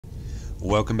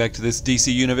Welcome back to this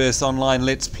DC Universe Online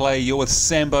Let's Play. You're with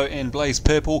Sambo and Blaze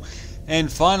Purple.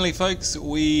 And finally, folks,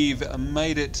 we've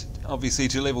made it, obviously,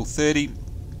 to level 30.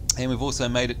 And we've also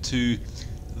made it to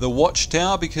the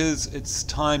Watchtower, because it's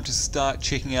time to start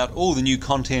checking out all the new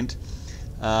content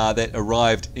that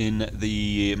arrived in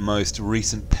the most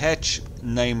recent patch.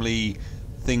 Namely,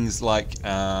 things like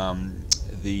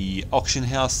the auction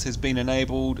house has been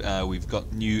enabled. We've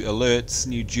got new alerts,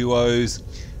 new duos.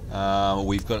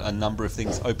 We've got a number of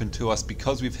things open to us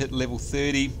because we've hit level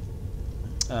 30.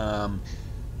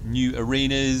 New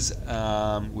arenas,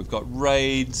 we've got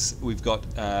raids, we've got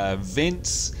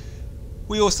vents.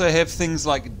 We also have things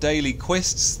like daily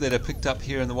quests that are picked up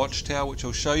here in the Watchtower, which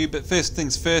I'll show you. But first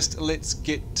things first, let's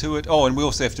get to it. Oh, and we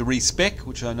also have to respec,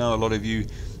 which I know a lot of you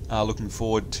are looking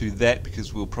forward to that,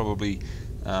 because we'll probably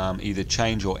either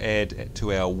change or add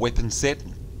to our weapon set.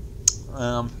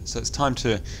 So it's time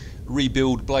to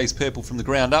rebuild Blaze Purple from the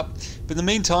ground up. But in the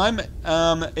meantime,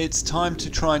 it's time to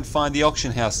try and find the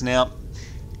auction house. Now,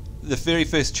 the very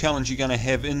first challenge you're going to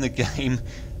have in the game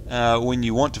when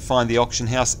you want to find the auction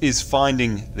house is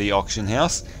finding the auction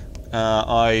house.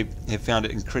 I have found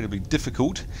it incredibly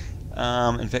difficult.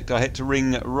 In fact, I had to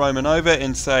ring Roman over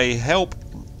and say, help,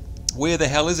 where the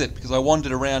hell is it? Because I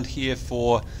wandered around here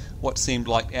for what seemed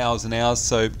like hours and hours.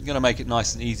 So I'm going to make it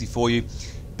nice and easy for you.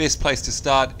 Best place to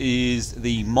start is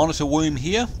the monitor womb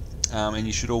here, and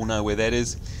you should all know where that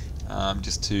is.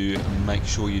 Just to make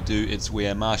sure you do, it's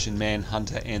where Martian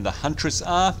Manhunter and the Huntress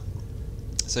are.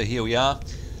 So here we are,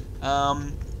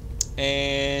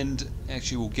 and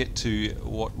actually we'll get to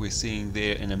what we're seeing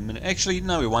there in a minute. Actually,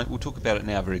 no, we won't. We'll talk about it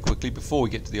now very quickly before we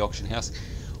get to the auction house.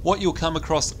 What you'll come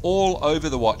across all over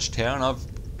the Watchtower, and I've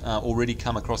already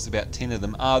come across about 10 of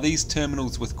them, are these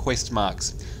terminals with quest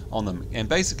marks on them. And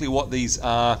basically what these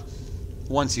are,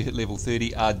 once you hit level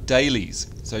 30, are dailies.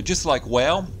 So just like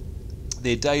WoW,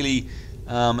 they're daily.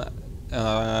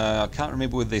 I can't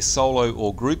remember whether they're solo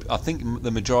or group. I think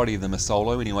the majority of them are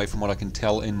solo anyway, from what I can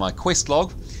tell in my quest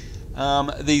log.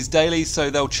 These dailies, so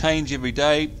they'll change every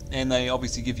day, and they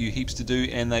obviously give you heaps to do,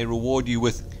 and they reward you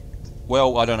with,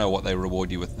 well, I don't know what they reward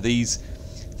you with. These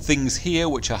things here,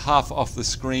 which are half off the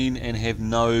screen and have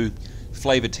no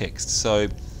flavor text. So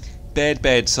bad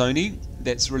Sony,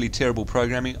 that's really terrible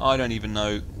programming. I don't even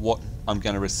know what I'm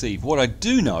going to receive. What I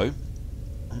do know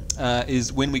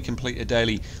is when we complete a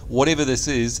daily, whatever this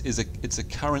is it's a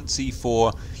currency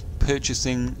for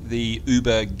purchasing the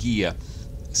Uber gear.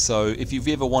 So if you've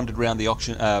ever wandered around the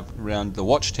auction, around the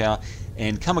Watchtower,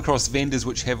 and come across vendors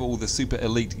which have all the super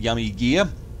elite yummy gear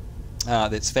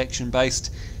that's faction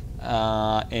based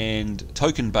and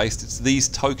token based, it's these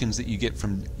tokens that you get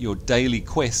from your daily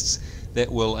quests that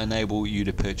will enable you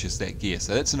to purchase that gear.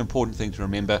 So that's an important thing to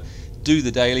remember. Do the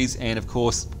dailies, and of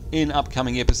course in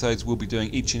upcoming episodes we'll be doing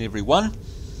each and every one.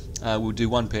 We'll do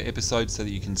one per episode so that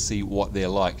you can see what they're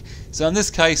like. So in this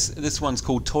case, this one's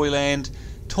called Toyland.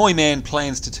 Toyman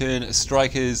plans to turn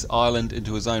Striker's Island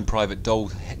into his own private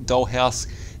dollhouse.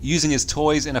 Using his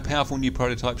toys and a powerful new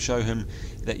prototype, show him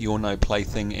that you're no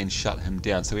plaything and shut him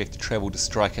down. So we have to travel to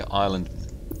Striker Island.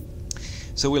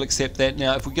 So we'll accept that.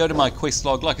 Now if we go to my quest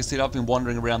log, like I said, I've been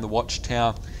wandering around the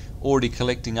Watchtower, already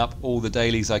collecting up all the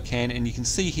dailies I can, and you can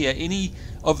see here any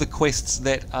of the quests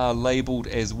that are labelled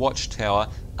as Watchtower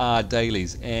are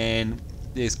dailies, and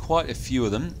there's quite a few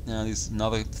of them. Now there's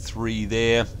another 3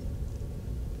 there,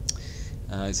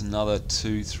 there's another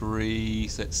 2, 3,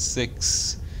 so that's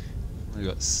 6. We've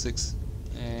got 6,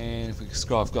 and if we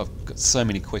scroll, I've got so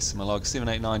many quests in my log, 7,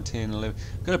 8, 9, 10, 11,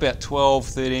 I've got about 12,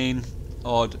 13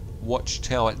 odd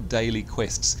Watchtower daily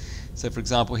quests. So for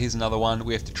example, here's another one.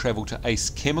 We have to travel to Ace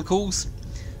Chemicals,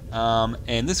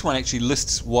 and this one actually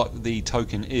lists what the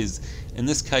token is. In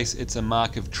this case it's a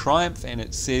mark of triumph, and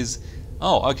it says,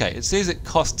 oh okay, it says it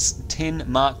costs 10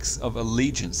 marks of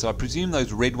allegiance. So I presume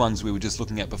those red ones we were just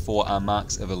looking at before are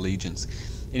marks of allegiance.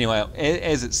 Anyway,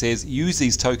 as it says, use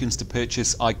these tokens to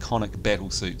purchase iconic battle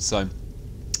suits. So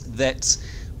that's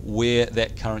where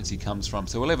that currency comes from.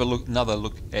 So we'll have another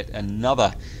look at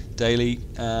another daily.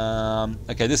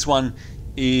 Okay, this one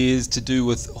is to do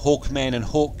with Hawkman and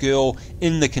Hawkgirl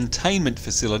in the containment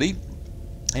facility,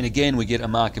 and again we get a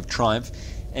mark of triumph.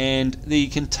 And the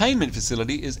containment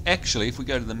facility is actually, if we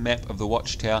go to the map of the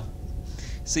Watchtower,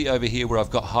 see over here where I've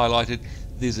got highlighted,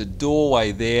 there's a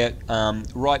doorway there,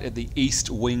 right at the east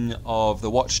wing of the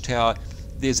Watchtower.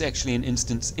 There's actually an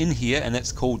instance in here, and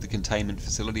that's called the containment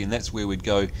facility, and that's where we'd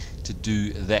go to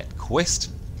do that quest.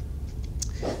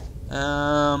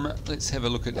 Let's have a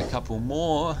look at a couple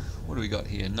more. What do we got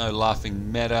here? No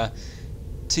Laughing Matter.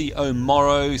 T.O.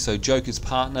 Morrow, so Joker's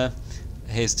partner,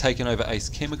 has taken over Ace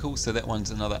Chemicals, so that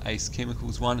one's another Ace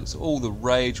Chemicals one. It's all the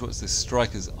rage. What's this?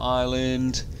 Strikers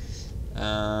Island.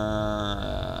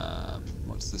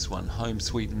 What's this one? Home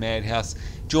Sweet Madhouse.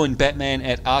 Join Batman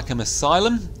at Arkham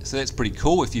Asylum. So that's pretty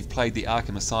cool. If you've played the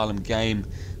Arkham Asylum game,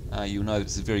 you'll know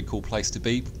it's a very cool place to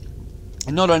be.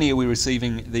 And not only are we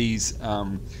receiving these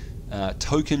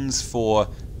tokens for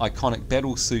iconic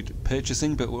battlesuit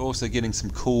purchasing, but we're also getting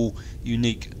some cool,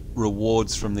 unique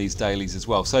rewards from these dailies as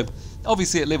well. So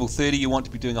obviously at level 30 you want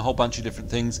to be doing a whole bunch of different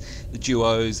things, the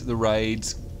duos, the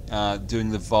raids, doing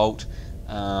the vault,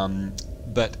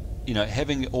 but you know,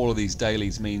 having all of these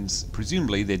dailies means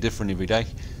presumably they're different every day.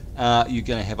 You're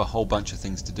going to have a whole bunch of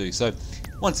things to do. So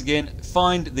once again,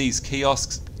 find these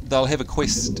kiosks. They'll have a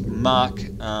quest mark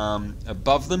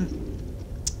above them,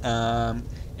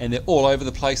 and they're all over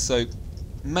the place, so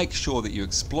make sure that you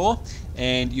explore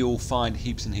and you'll find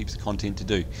heaps and heaps of content to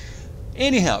do.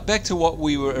 Anyhow, back to what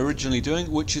we were originally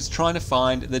doing, which is trying to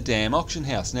find the damn auction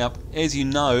house. Now, as you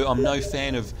know, I'm no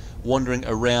fan of wandering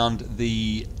around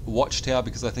the watchtower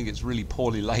because I think it's really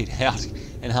poorly laid out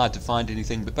and hard to find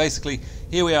anything. But basically,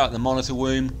 here we are at the monitor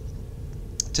womb.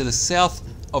 To the south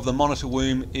of the monitor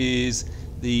womb is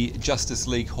the Justice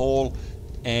League Hall,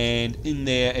 and in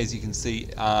there, as you can see,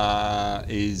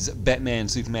 is Batman,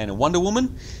 Superman and Wonder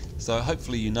Woman. So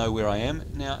hopefully you know where I am.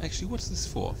 Now actually, what's this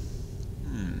for?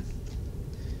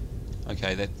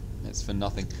 Okay, that's for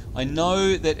nothing. I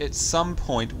know that at some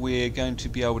point we're going to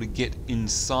be able to get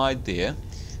inside there.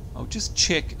 I'll just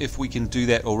check if we can do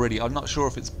that already. I'm not sure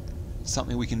if it's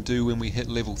something we can do when we hit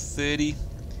level 30.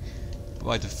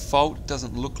 By default, it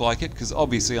doesn't look like it, because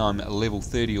obviously I'm at level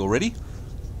 30 already.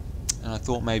 And I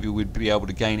thought maybe we'd be able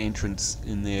to gain entrance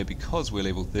in there because we're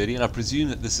level 30, and I presume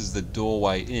that this is the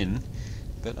doorway in,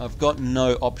 but I've got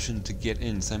no option to get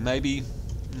in, so maybe,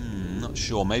 not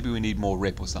sure, maybe we need more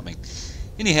rep or something.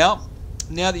 Anyhow,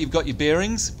 now that you've got your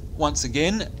bearings, once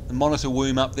again, the monitor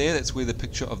womb up there, that's where the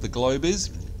picture of the globe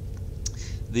is.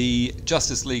 The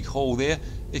Justice League Hall there.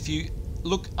 If you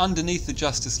look underneath the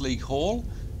Justice League Hall,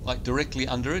 like directly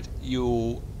under it,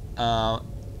 you'll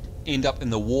end up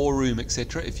in the war room,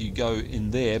 etc. if you go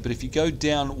in there. But if you go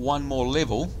down one more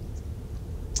level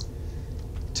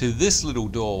to this little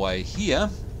doorway here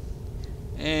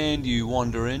and you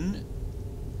wander in,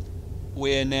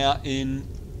 we're now in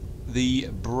the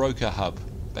broker hub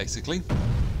basically.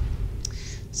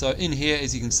 So in here,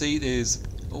 as you can see, there's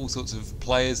all sorts of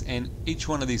players, and each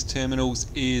one of these terminals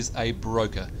is a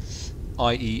broker,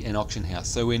 i.e. an auction house.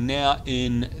 So we're now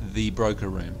in the broker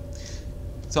room.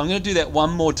 So I'm going to do that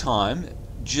one more time,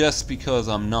 just because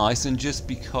I'm nice, and just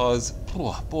because,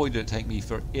 oh, boy did it take me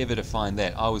forever to find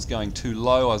that. I was going too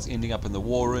low, I was ending up in the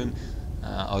war room,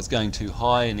 I was going too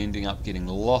high and ending up getting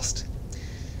lost.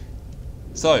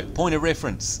 So, point of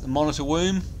reference, the monitor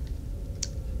womb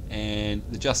and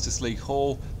the Justice League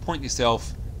Hall. Point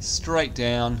yourself straight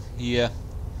down here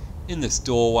in this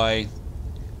doorway,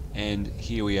 and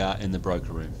here we are in the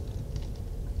broker room.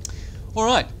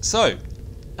 Alright, so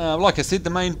like I said, the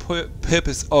main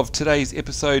purpose of today's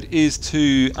episode is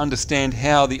to understand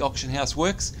how the auction house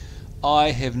works.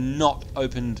 I have not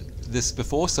opened this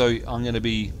before, so I'm going to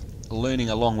be learning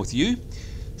along with you.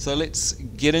 So let's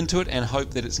get into it and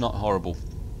hope that it's not horrible.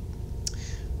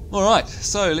 Alright,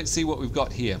 so let's see what we've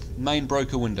got here. Main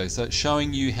broker window. So it's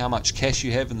showing you how much cash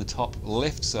you have in the top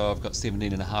left. So I've got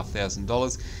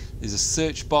 $17,500. There's a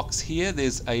search box here.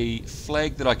 There's a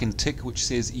flag that I can tick which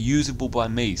says usable by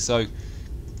me. So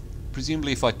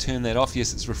presumably if I turn that off,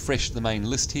 yes, it's refreshed the main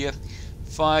list here.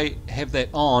 If I have that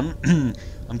on,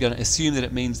 I'm going to assume that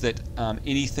it means that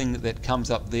anything that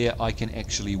comes up there I can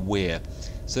actually wear.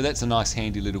 So that's a nice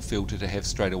handy little filter to have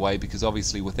straight away, because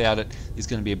obviously without it there's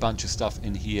going to be a bunch of stuff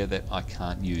in here that I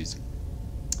can't use.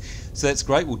 So that's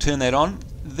great, we'll turn that on.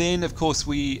 Then of course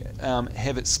we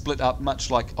have it split up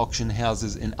much like auction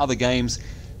houses in other games,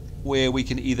 where we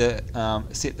can either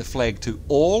set the flag to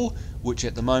all, which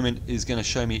at the moment is going to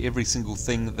show me every single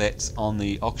thing that's on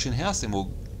the auction house, and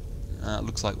we'll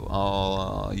looks like,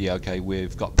 oh yeah, okay,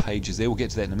 we've got pages there, we'll get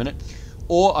to that in a minute.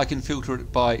 Or I can filter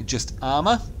it by just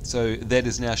armor, so that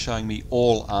is now showing me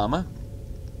all armor.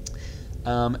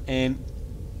 And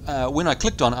when I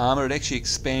clicked on armor, it actually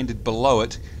expanded below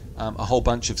it a whole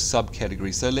bunch of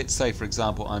subcategories. So let's say, for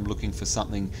example, I'm looking for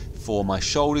something for my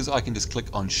shoulders. I can just click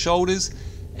on shoulders,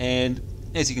 and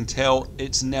as you can tell,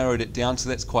 it's narrowed it down, so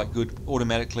that's quite good,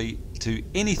 automatically to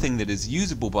anything that is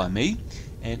usable by me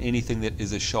and anything that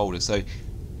is a shoulder. So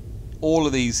all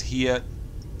of these here,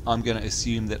 I'm going to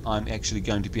assume that I'm actually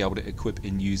going to be able to equip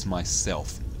and use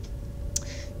myself.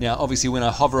 Now obviously when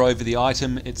I hover over the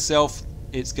item itself,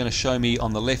 it's going to show me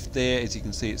on the left there, as you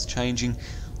can see it's changing.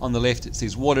 On the left it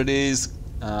says what it is,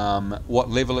 what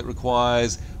level it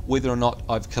requires, whether or not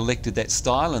I've collected that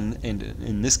style, and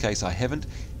in this case I haven't,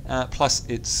 plus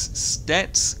its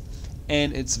stats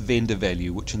and its vendor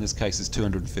value, which in this case is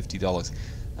 $250.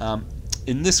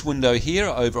 In this window here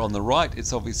over on the right,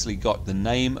 it's obviously got the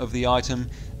name of the item,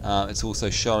 it's also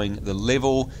showing the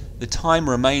level, the time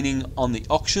remaining on the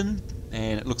auction,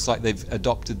 and it looks like they've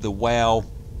adopted the WoW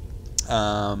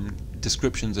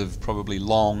descriptions of probably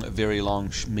long, very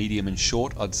long, medium and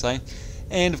short, I'd say,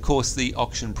 and of course the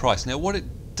auction price. Now what it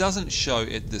doesn't show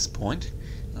at this point,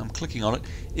 I'm clicking on it,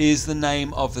 is the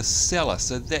name of the seller.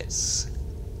 So that's,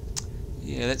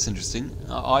 yeah, that's interesting.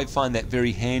 I find that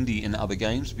very handy in other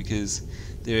games, because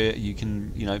there you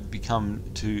can, you know, become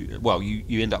to, well,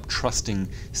 you end up trusting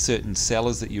certain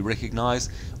sellers that you recognize.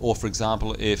 Or for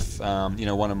example, if you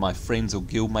know, one of my friends or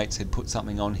guildmates had put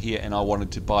something on here and I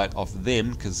wanted to buy it off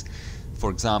them, because for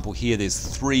example here there's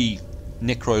 3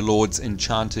 Necrolord's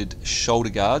enchanted shoulder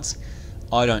guards,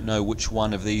 I don't know which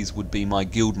one of these would be my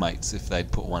guildmates if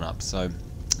they'd put one up. So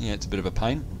yeah, it's a bit of a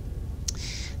pain.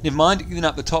 Never mind. Then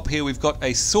up the top here we've got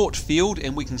a sort field,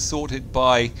 and we can sort it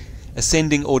by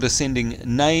ascending or descending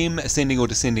name, ascending or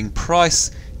descending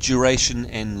price, duration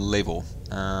and level.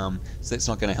 So that's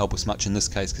not going to help us much in this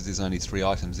case because there's only 3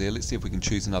 items there. Let's see if we can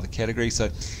choose another category. So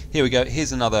here we go,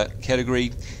 here's another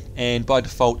category, and by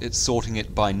default it's sorting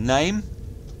it by name.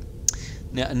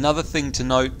 Now another thing to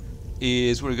note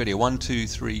is, what have we got here? 1, 2,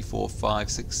 3, 4,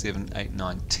 5, 6, 7, 8,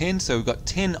 9, 10. So we've got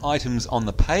 10 items on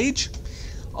the page.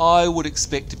 I would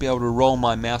expect to be able to roll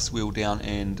my mouse wheel down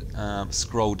and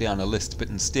scroll down a list, but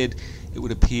instead it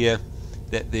would appear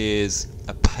that there's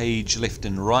a page left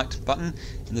and right button.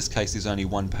 In this case there's only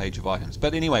 1 page of items.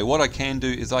 But anyway, what I can do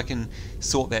is I can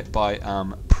sort that by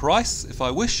price if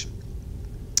I wish,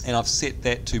 and I've set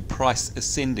that to price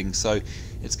ascending, so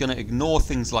it's going to ignore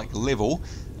things like level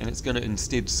and it's going to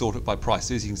instead sort it by price.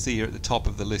 So as you can see here at the top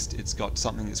of the list, it's got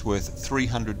something that's worth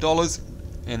 $300,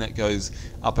 and that goes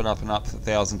up and up and up,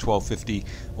 1,000, 1,250,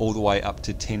 all the way up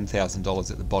to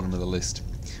 $10,000 at the bottom of the list.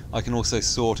 I can also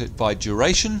sort it by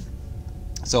duration,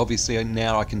 so obviously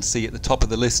now I can see at the top of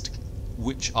the list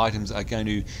which items are going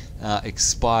to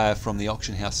expire from the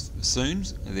auction house soon.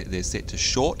 They're set to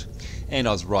short, and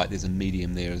I was right, there's a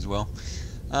medium there as well.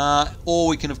 Or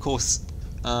we can of course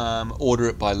order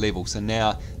it by level. So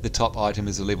now the top item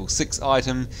is a level 6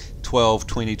 item, 12,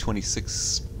 20,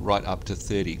 26, right up to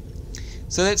 30.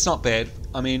 So that's not bad.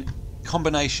 I mean,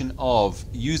 combination of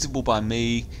usable by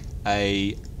me,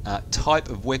 a type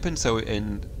of weapon, so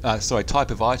in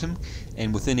type of item,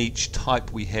 and within each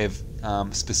type we have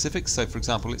specifics. So for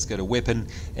example, let's go to weapon,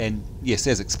 and yes,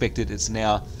 as expected, it's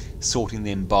now sorting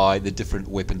them by the different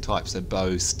weapon types, so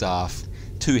bow, staff,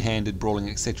 two-handed, brawling,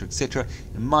 etc, etc.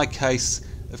 In my case,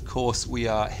 of course, we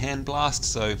are hand blast,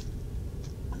 so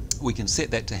we can set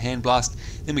that to hand blast.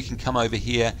 Then we can come over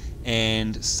here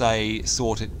and say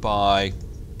sort it by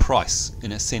price,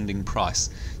 in ascending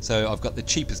price. So I've got the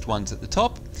cheapest ones at the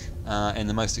top and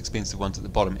the most expensive ones at the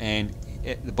bottom, and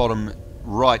at the bottom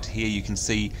right here you can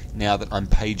see now that I'm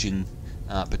paging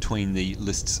between the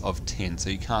lists of 10, so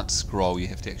you can't scroll, you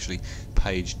have to actually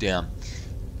page down.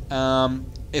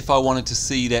 If I wanted to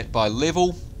see that by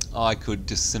level, I could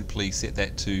just simply set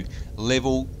that to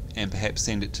level and perhaps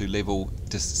send it to level,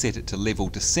 set it to level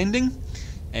descending,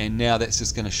 and now that's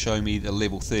just going to show me the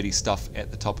level 30 stuff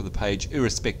at the top of the page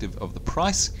irrespective of the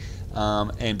price.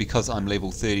 And because I'm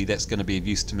level 30, that's going to be of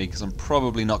use to me because I'm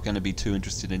probably not going to be too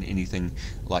interested in anything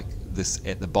like this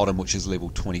at the bottom, which is level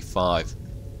 25.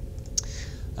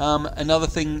 Another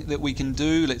thing that we can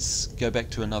do, let's go back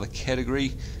to another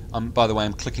category. By the way,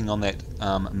 I'm clicking on that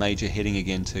major heading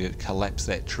again to collapse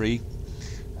that tree.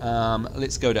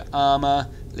 Let's go to armor,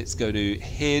 let's go to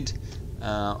head.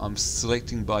 I'm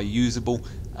selecting by usable.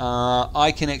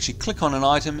 I can actually click on an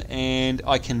item and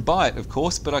I can buy it, of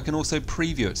course, but I can also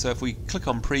preview it. So if we click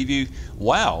on preview,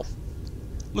 wow,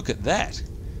 look at that.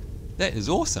 That is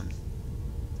awesome.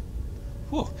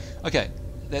 Whew. Okay,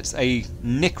 that's a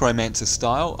necromancer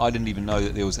style. I didn't even know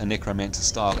that there was a necromancer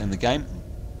style in the game.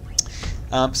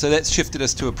 So that's shifted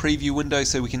us to a preview window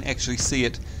so we can actually see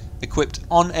it equipped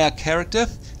on our character,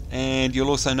 and you'll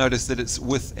also notice that it's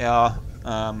with our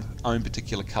own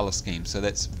particular color scheme, so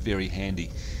that's very handy.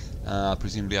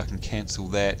 Presumably I can cancel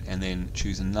that and then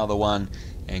choose another one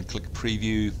and click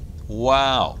preview.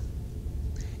 Wow,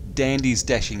 Dandy's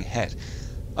dashing hat.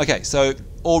 Okay, so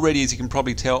already, as you can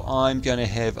probably tell, I'm going to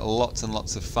have lots and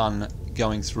lots of fun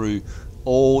going through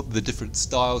all the different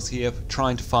styles here,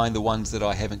 trying to find the ones that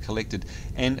I haven't collected.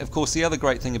 And of course the other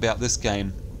great thing about this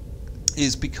game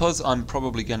is because I'm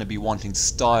probably going to be wanting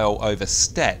style over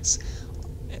stats,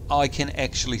 I can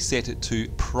actually set it to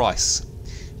price,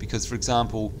 because for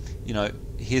example, you know,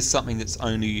 here's something that's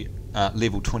only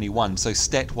level 21, so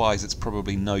stat wise it's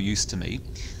probably no use to me,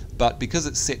 but because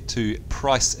it's set to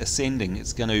price ascending,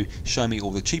 it's going to show me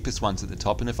all the cheapest ones at the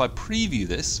top. And if I preview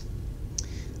this,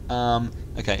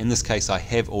 okay, in this case I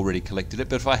have already collected it,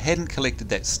 but if I hadn't collected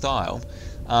that style,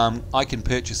 I can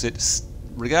purchase it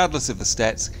regardless of the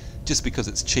stats, just because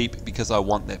it's cheap, because I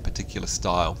want that particular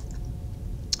style.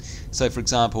 So for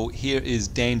example, here is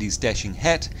Dandy's Dashing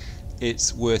Hat.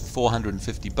 It's worth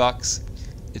 450 bucks.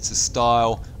 It's a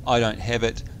style. I don't have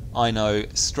it. I know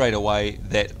straight away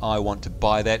that I want to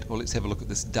buy that. Well, let's have a look at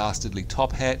this Dastardly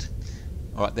Top Hat.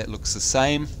 Alright, that looks the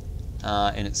same,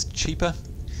 and it's cheaper.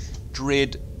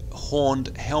 Dread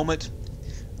Horned Helmet.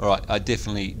 Alright, I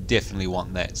definitely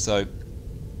want that. So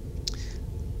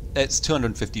that's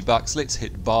 250 bucks. Let's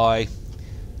hit buy.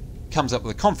 Comes up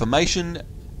with a confirmation.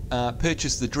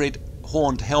 Purchase the Dread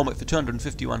Horned Helmet for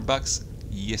 251 bucks.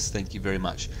 Yes, thank you very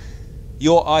much.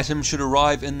 Your item should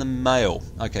arrive in the mail.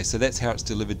 Okay, so that's how it's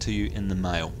delivered to you, in the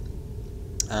mail.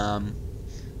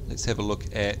 Let's have a look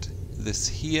at this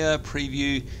here.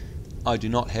 Preview. I do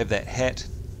not have that hat.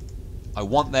 I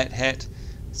want that hat,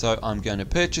 so I'm going to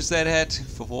purchase that hat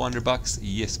for 400 bucks.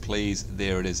 Yes, please.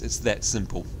 There it is. It's that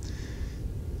simple.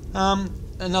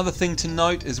 Another thing to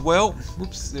note as well.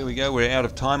 Whoops, there we go. We're out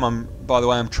of time. By the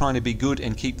way, I'm trying to be good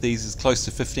and keep these as close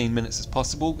to 15 minutes as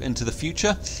possible into the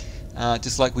future.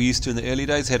 Just like we used to in the early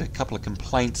days. Had a couple of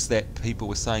complaints that people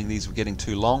were saying these were getting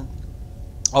too long.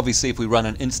 Obviously, if we run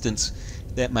an instance,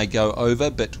 that may go over,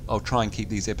 but I'll try and keep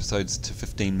these episodes to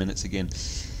 15 minutes again.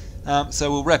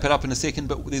 So we'll wrap it up in a second,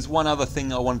 but there's one other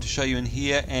thing I wanted to show you in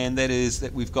here, and that is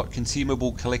that we've got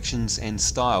consumable collections and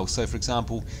style. So for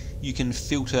example, you can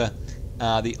filter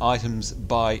the items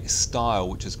by style,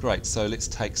 which is great. So let's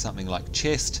take something like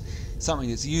chest, something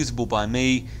that's usable by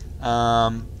me,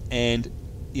 and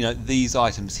you know, these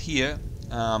items here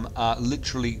are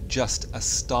literally just a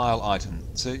style item.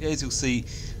 So as you'll see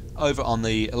over on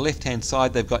the left hand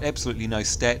side, they've got absolutely no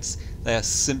stats. They are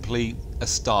simply a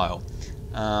style.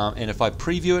 And if I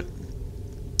preview it,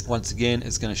 once again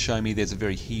it's going to show me there's a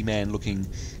very He-Man looking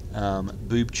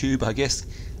boob tube, I guess.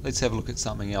 Let's have a look at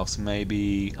something else.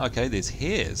 Maybe, okay, there's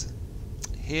hairs.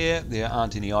 Hair, there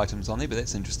aren't any items on there, but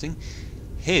that's interesting.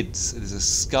 Heads, there's a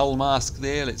skull mask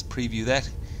there. Let's preview that.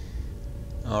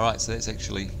 Alright, so that's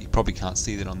actually, you probably can't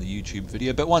see that on the YouTube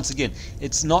video, but once again,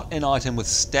 it's not an item with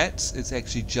stats, it's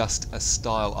actually just a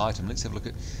style item. Let's have a look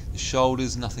at the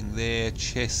shoulders, nothing there.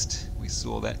 Chest, we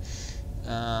saw that.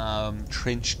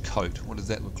 Trench coat, what does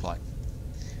that look like?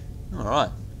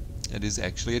 Alright, it is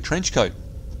actually a trench coat.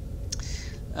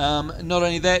 Not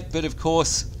only that, but of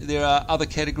course there are other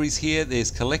categories here. There's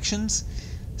collections,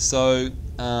 so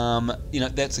you know,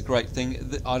 that's a great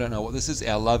thing. I don't know what this is.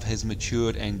 Our love has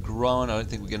matured and grown. I don't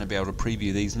think we're going to be able to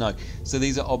preview these. No. So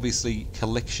these are obviously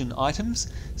collection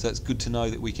items. So it's good to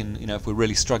know that we can, you know, if we're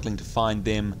really struggling to find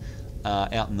them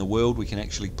out in the world, we can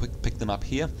actually pick them up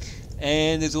here.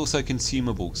 And there's also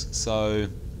consumables. So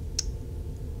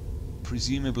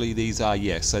presumably these are,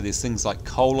 yeah. So there's things like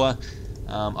cola.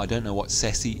 I don't know what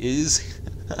sassy is.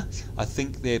 I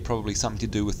think they're probably something to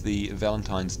do with the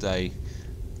Valentine's Day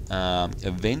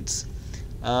events.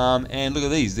 And look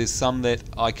at these, there's some that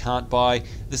I can't buy.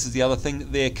 This is the other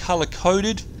thing, they're color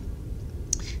coded,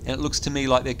 and it looks to me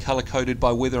like they're color coded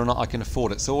by whether or not I can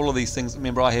afford it. So all of these things,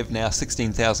 remember I have now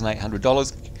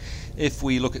 $16,800. If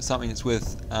we look at something that's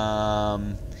worth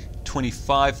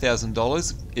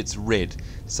 $25,000, it's red.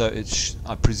 So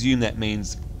I presume that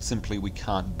means simply we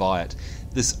can't buy it.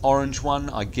 This orange one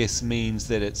I guess means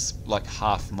that it's like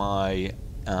half my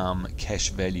cash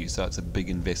value, so it's a big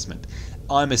investment.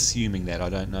 I'm assuming that, I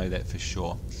don't know that for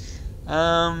sure.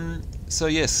 So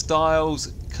yeah,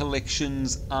 styles,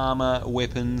 collections, armor,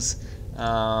 weapons,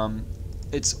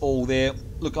 it's all there.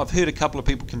 Look, I've heard a couple of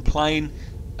people complain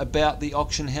about the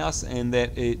auction house and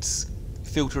that its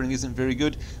filtering isn't very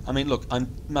good. I mean, look, I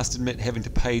must admit having to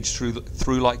page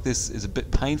through like this is a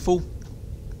bit painful.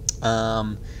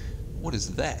 What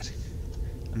is that?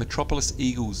 A Metropolis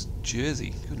Eagles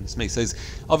jersey. Goodness me. So there's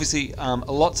obviously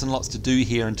lots and lots to do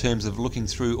here in terms of looking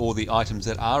through all the items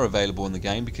that are available in the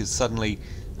game, because suddenly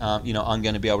you know, I'm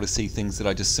going to be able to see things that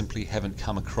I just simply haven't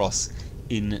come across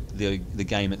in the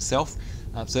game itself.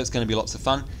 So it's going to be lots of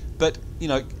fun. But you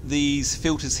know, these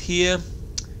filters here,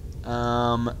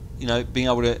 you know, being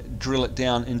able to drill it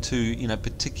down into, you know,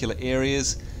 particular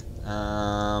areas,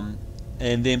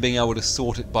 and then being able to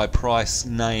sort it by price,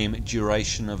 name,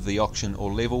 duration of the auction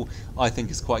or level, I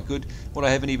think is quite good. What I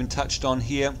haven't even touched on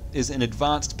here is an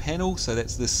advanced panel. So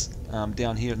that's this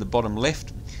down here in the bottom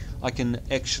left. I can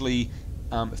actually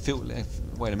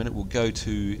wait a minute, we'll go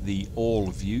to the all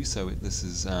view, so this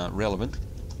is relevant.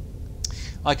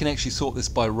 I can actually sort this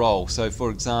by role. So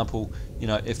for example,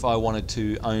 if I wanted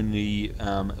to only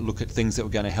look at things that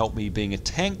were going to help me being a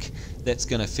tank, that's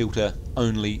going to filter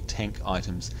only tank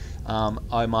items.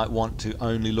 I might want to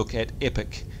only look at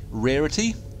epic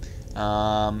rarity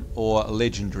or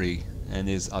legendary, and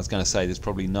I was going to say there's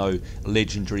probably no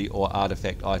legendary or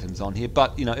artifact items on here,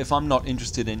 but if I'm not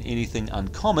interested in anything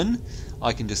uncommon,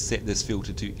 I can just set this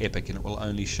filter to epic and it will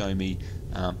only show me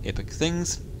epic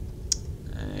things.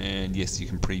 And yes, you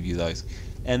can preview those.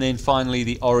 And then finally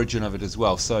the origin of it as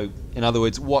well. So in other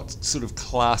words, what sort of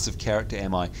class of character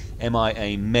am I? Am I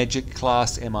a magic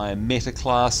class? Am I a meta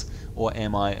class? Or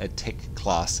am I a tech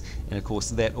class? And of course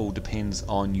that all depends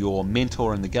on your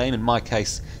mentor in the game. In my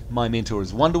case, my mentor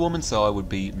is Wonder Woman, so I would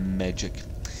be magic.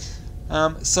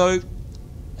 And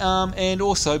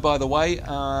also, by the way,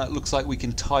 looks like we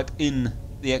can type in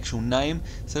the actual name.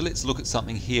 So let's look at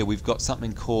something here. We've got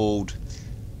something called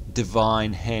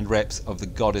Divine Hand Wraps of the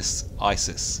Goddess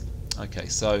Isis. Okay,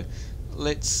 so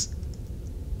let's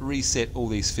reset all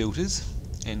these filters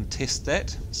and test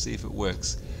that, see if it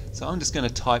works. So I'm just going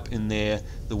to type in there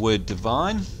the word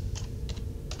divine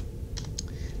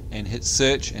and hit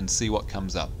search and see what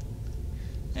comes up.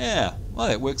 Yeah, well,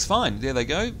 that works fine. There they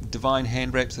go, Divine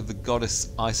Hand Wraps of the Goddess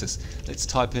Isis. Let's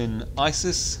type in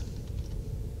Isis,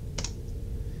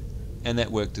 and that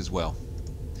worked as well.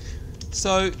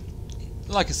 So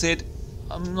like I said,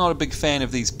 I'm not a big fan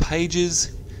of these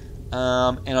pages,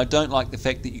 and I don't like the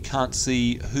fact that you can't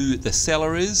see who the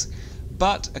seller is,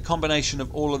 but a combination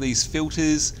of all of these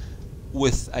filters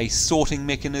with a sorting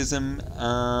mechanism,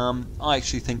 I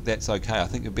actually think that's okay. I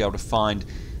think you'll be able to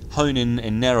hone in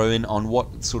and narrow in on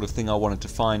what sort of thing I wanted to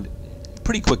find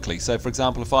pretty quickly. So for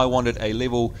example, if I wanted a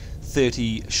level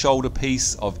 30 shoulder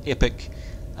piece of epic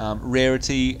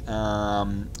rarity,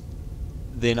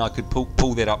 then I could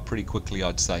pull that up pretty quickly,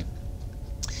 I'd say.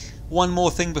 One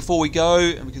more thing before we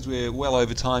go, because we're well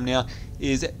over time now,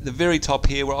 is at the very top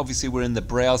here, where obviously we're in the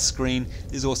browse screen,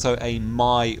 there's also a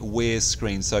my wares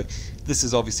screen. So this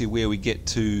is obviously where we get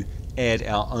to add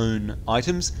our own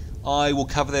items. I will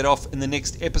cover that off in the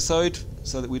next episode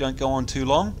so that we don't go on too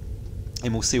long,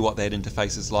 and we'll see what that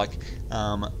interface is like.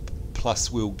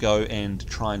 Plus we'll go and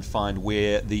try and find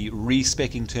where the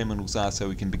respecking terminals are so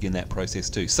we can begin that process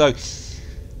too. So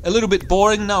a little bit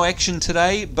boring, no action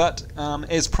today, but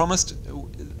as promised,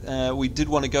 we did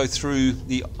want to go through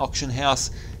the auction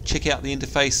house, check out the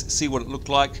interface, see what it looked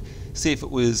like, see if it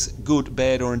was good,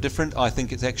 bad or indifferent. I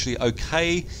think it's actually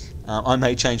okay. I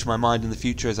may change my mind in the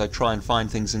future as I try and find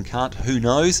things and can't, who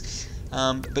knows.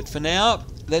 But for now,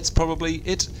 that's probably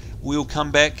it. We'll come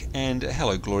back and,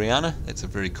 hello Gloriana, that's a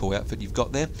very cool outfit you've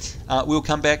got there. We'll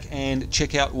come back and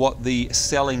check out what the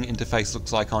selling interface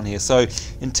looks like on here. So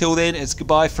until then, it's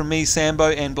goodbye from me, Sambo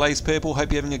and Blaze Purple.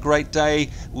 Hope you're having a great day.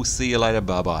 We'll see you later.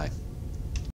 Bye bye.